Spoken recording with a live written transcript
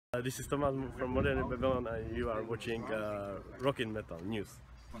This is Thomas from Modern Babylon, and you are watching Rock and Metal News.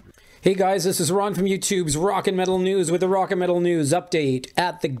 Hey guys, this is Ron from YouTube's Rock and Metal News with the Rock and Metal News update.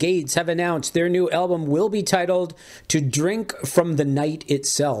 At the Gates have announced their new album will be titled To Drink from the Night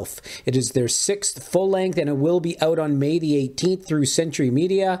Itself. It is their 6th full length and it will be out on May the 18th through Century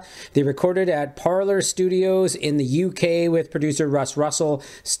Media. They recorded at Parlour Studios in the UK with producer Russ Russell.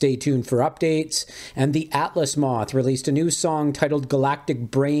 Stay tuned for updates. And the Atlas Moth released a new song titled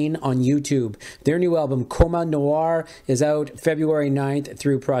Galactic Brain on YouTube. Their new album Coma Noir is out February 9th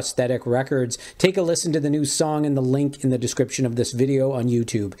through Prosthetic Records. Take a listen to the new song and the link in the description of this video on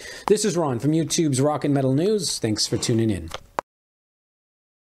YouTube. This is Ron from YouTube's Rock and Metal News. Thanks for tuning in.